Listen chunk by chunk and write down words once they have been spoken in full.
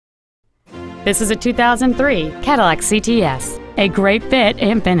This is a 2003 Cadillac CTS, a great fit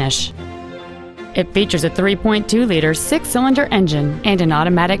and finish. It features a 3.2-liter six-cylinder engine and an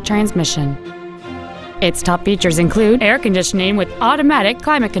automatic transmission. Its top features include air conditioning with automatic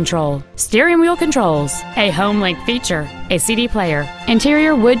climate control, steering wheel controls, a home link feature, a CD player,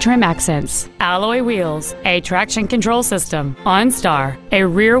 interior wood trim accents, alloy wheels, a traction control system, OnStar, a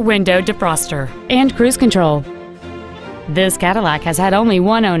rear window defroster, and cruise control. This Cadillac has had only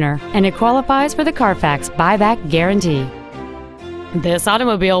one owner, and it qualifies for the Carfax buyback guarantee. This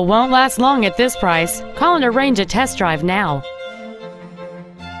automobile won't last long at this price. Call and arrange a test drive now.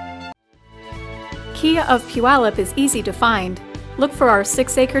 Kia of Puyallup is easy to find. Look for our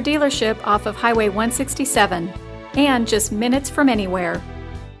 6-acre dealership off of Highway 167 and just minutes from anywhere.